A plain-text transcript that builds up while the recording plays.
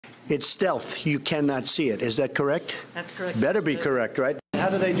It's stealth. You cannot see it. Is that correct? That's correct. Better be correct, right? How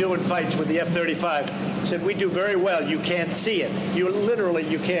do they do in fights with the F-35? Said, we do very well. You can't see it.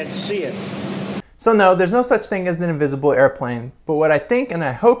 You can't see it. So no, there's no such thing as an invisible airplane, but what I think and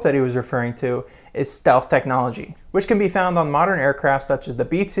I hope that he was referring to is stealth technology, which can be found on modern aircraft such as the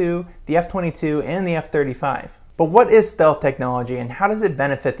B-2, the F-22, and the F-35. But what is stealth technology and how does it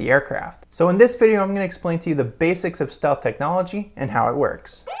benefit the aircraft? So in this video, I'm going to explain to you the basics of stealth technology and how it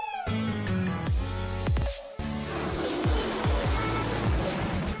works.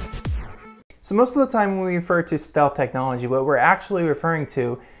 So most of the time when we refer to stealth technology, what we're actually referring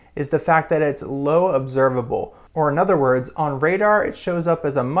to is the fact that it's low observable, or in other words, on radar it shows up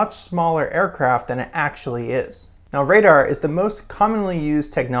as a much smaller aircraft than it actually is. Now radar is the most commonly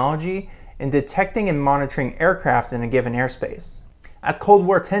used technology in detecting and monitoring aircraft in a given airspace. As Cold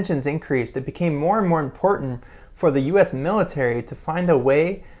War tensions increased, it became more and more important for the US military to find a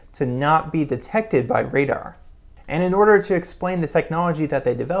way to not be detected by radar. And in order to explain the technology that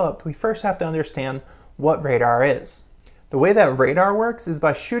they developed, we first have to understand what radar is. The way that radar works is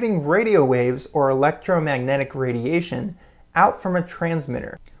by shooting radio waves or electromagnetic radiation out from a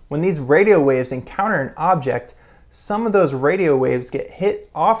transmitter. When these radio waves encounter an object, some of those radio waves get hit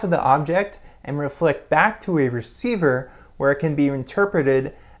off of the object and reflect back to a receiver where it can be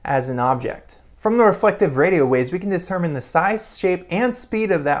interpreted as an object. From the reflective radio waves, we can determine the size, shape, and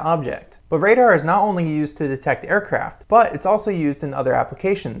speed of that object. But radar is not only used to detect aircraft, but it's also used in other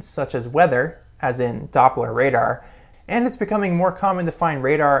applications, such as weather, as in Doppler radar, and it's becoming more common to find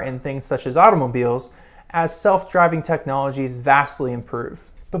radar in things such as automobiles as self-driving technologies vastly improve.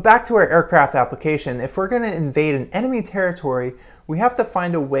 But back to our aircraft application, if we're going to invade an enemy territory, we have to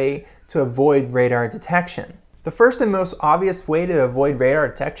find a way to avoid radar detection. The first and most obvious way to avoid radar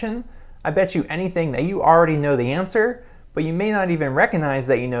detection, I bet you anything that you already know the answer, but you may not even recognize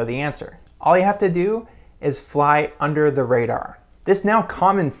that you know the answer. All you have to do is fly under the radar. This now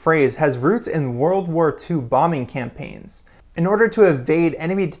common phrase has roots in World War II bombing campaigns. In order to evade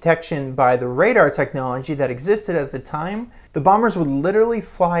enemy detection by the radar technology that existed at the time, the bombers would literally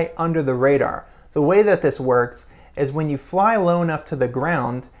fly under the radar. The way that this works is when you fly low enough to the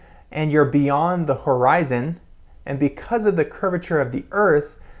ground and you're beyond the horizon, and because of the curvature of the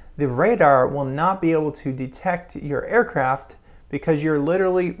Earth, the radar will not be able to detect your aircraft because you're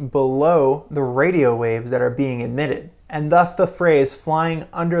literally below the radio waves that are being emitted. And thus the phrase flying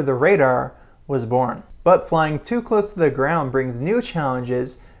under the radar was born. But flying too close to the ground brings new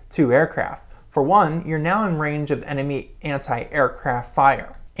challenges to aircraft. For one, you're now in range of enemy anti-aircraft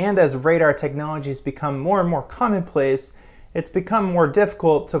fire. And as radar technologies become more and more commonplace, it's become more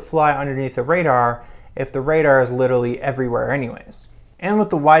difficult to fly underneath the radar if the radar is literally everywhere anyways. And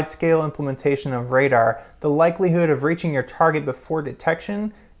with the wide-scale implementation of radar, the likelihood of reaching your target before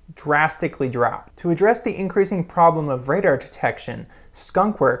detection drastically dropped. To address the increasing problem of radar detection,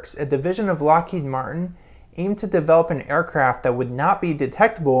 Skunkworks, a division of Lockheed Martin, aimed to develop an aircraft that would not be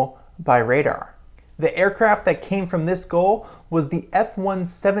detectable by radar. The aircraft that came from this goal was the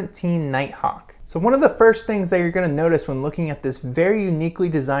F117 Nighthawk. So one of the first things that you're going to notice when looking at this very uniquely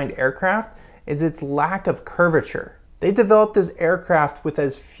designed aircraft is its lack of curvature. They developed this aircraft with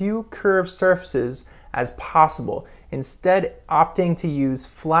as few curved surfaces as possible, instead opting to use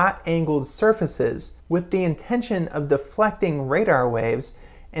flat angled surfaces with the intention of deflecting radar waves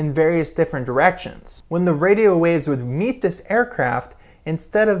in various different directions. When the radio waves would meet this aircraft,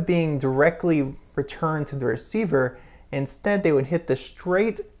 instead of being directly returned to the receiver, instead they would hit the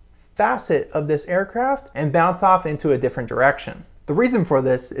straight facet of this aircraft and bounce off into a different direction. The reason for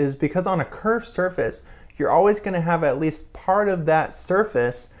this is because on a curved surface, you're always going to have at least part of that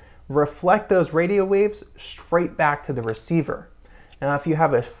surface reflect those radio waves straight back to the receiver. Now if you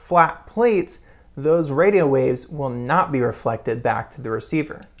have a flat plate, those radio waves will not be reflected back to the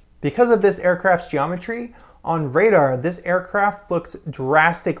receiver. Because of this aircraft's geometry, on radar this aircraft looks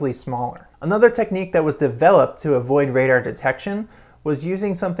drastically smaller. Another technique that was developed to avoid radar detection was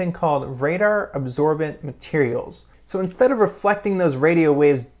using something called radar absorbent materials. So instead of reflecting those radio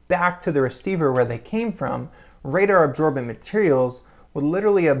waves back to the receiver where they came from, radar absorbent materials would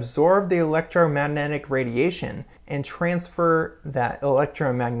literally absorb the electromagnetic radiation and transfer that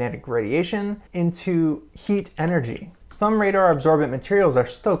electromagnetic radiation into heat energy. Some radar absorbent materials are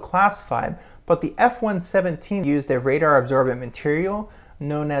still classified, but the F117 used a radar absorbent material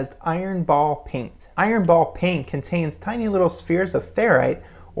known as iron ball paint. Iron ball paint contains tiny little spheres of ferrite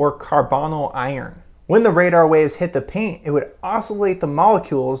or carbonyl iron. When the radar waves hit the paint, it would oscillate the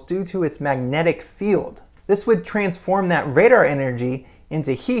molecules due to its magnetic field. This would transform that radar energy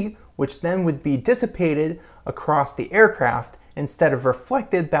into heat, which then would be dissipated across the aircraft instead of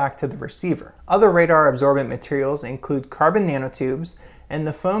reflected back to the receiver. Other radar absorbent materials include carbon nanotubes and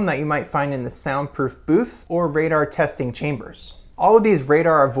the foam that you might find in the soundproof booth or radar testing chambers. All of these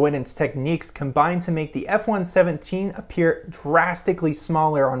radar avoidance techniques combine to make the F117 appear drastically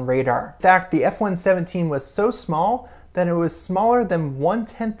smaller on radar. In fact, the F117 was so small that it was smaller than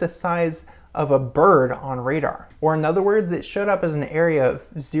 1/10 the size of a bird on radar. Or in other words, it showed up as an area of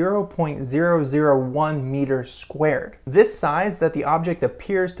 0.001 meters squared. This size that the object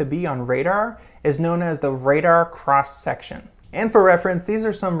appears to be on radar is known as the radar cross-section. And for reference, these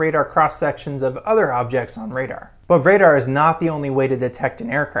are some radar cross-sections of other objects on radar. But radar is not the only way to detect an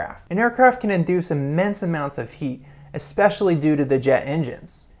aircraft. An aircraft can induce immense amounts of heat, especially due to the jet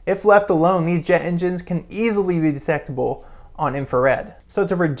engines. If left alone, these jet engines can easily be detectable on infrared. So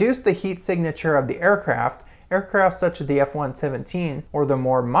to reduce the heat signature of the aircraft such as the F117 or the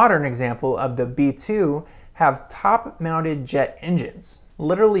more modern example of the B2 have top-mounted jet engines,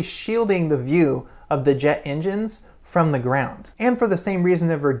 literally shielding the view of the jet engines from the ground. And for the same reason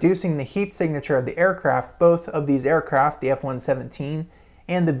of reducing the heat signature of the aircraft, both of these aircraft, the F117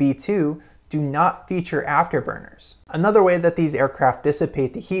 and the B2, do not feature afterburners. Another way that these aircraft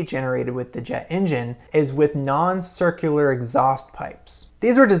dissipate the heat generated with the jet engine is with non-circular exhaust pipes.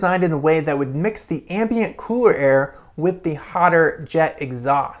 These were designed in a way that would mix the ambient cooler air with the hotter jet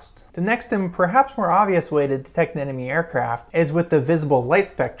exhaust. The next and perhaps more obvious way to detect an enemy aircraft is with the visible light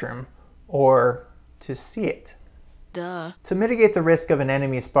spectrum, or to see it. Duh. To mitigate the risk of an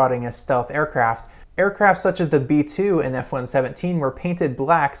enemy spotting a stealth aircraft such as the B2 and F117 were painted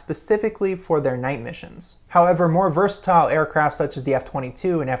black specifically for their night missions. However, more versatile aircraft such as the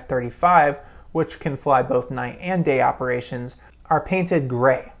F-22 and F-35, which can fly both night and day operations, are painted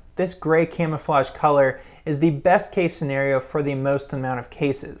gray. This gray camouflage color is the best case scenario for the most amount of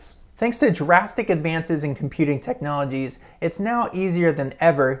cases. Thanks to drastic advances in computing technologies, it's now easier than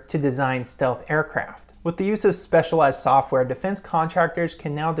ever to design stealth aircraft. With the use of specialized software, defense contractors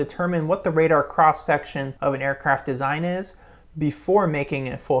can now determine what the radar cross-section of an aircraft design is before making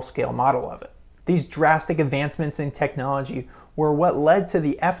a full-scale model of it. These drastic advancements in technology were what led to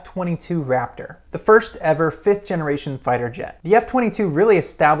the F-22 Raptor, the first ever 5th generation fighter jet. The F-22 really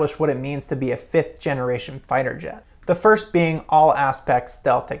established what it means to be a 5th generation fighter jet. The first being all aspect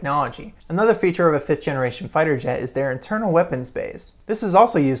stealth technology. Another feature of a 5th generation fighter jet is their internal weapons bays. This is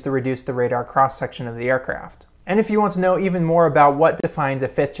also used to reduce the radar cross-section of the aircraft. And if you want to know even more about what defines a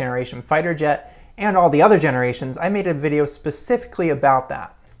 5th generation fighter jet and all the other generations, I made a video specifically about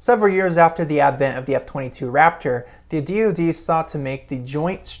that. Several years after the advent of the F-22 Raptor, the DoD sought to make the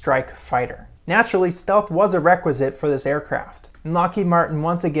Joint Strike Fighter. Naturally, stealth was a requisite for this aircraft. And Lockheed Martin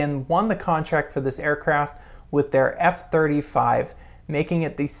once again won the contract for this aircraft with their F-35, making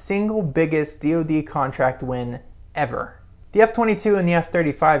it the single biggest DoD contract win ever. The F-22 and the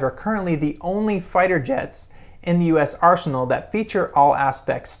F-35 are currently the only fighter jets in the US arsenal that feature all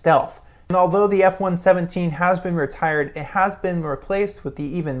aspect stealth. And although the F-117 has been retired, it has been replaced with the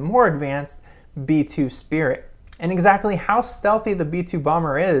even more advanced B-2 Spirit. And exactly how stealthy the B-2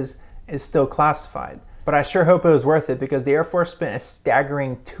 Bomber is still classified. But I sure hope it was worth it, because the Air Force spent a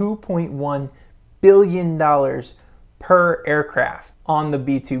staggering $2.1 billion per aircraft on the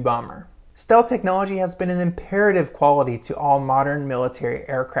B-2 Bomber. Stealth technology has been an imperative quality to all modern military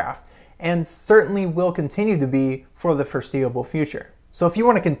aircraft, and certainly will continue to be for the foreseeable future. So if you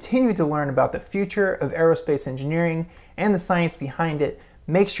want to continue to learn about the future of aerospace engineering and the science behind it,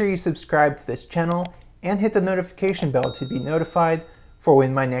 make sure you subscribe to this channel and hit the notification bell to be notified for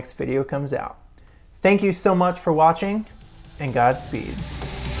when my next video comes out. Thank you so much for watching, and Godspeed.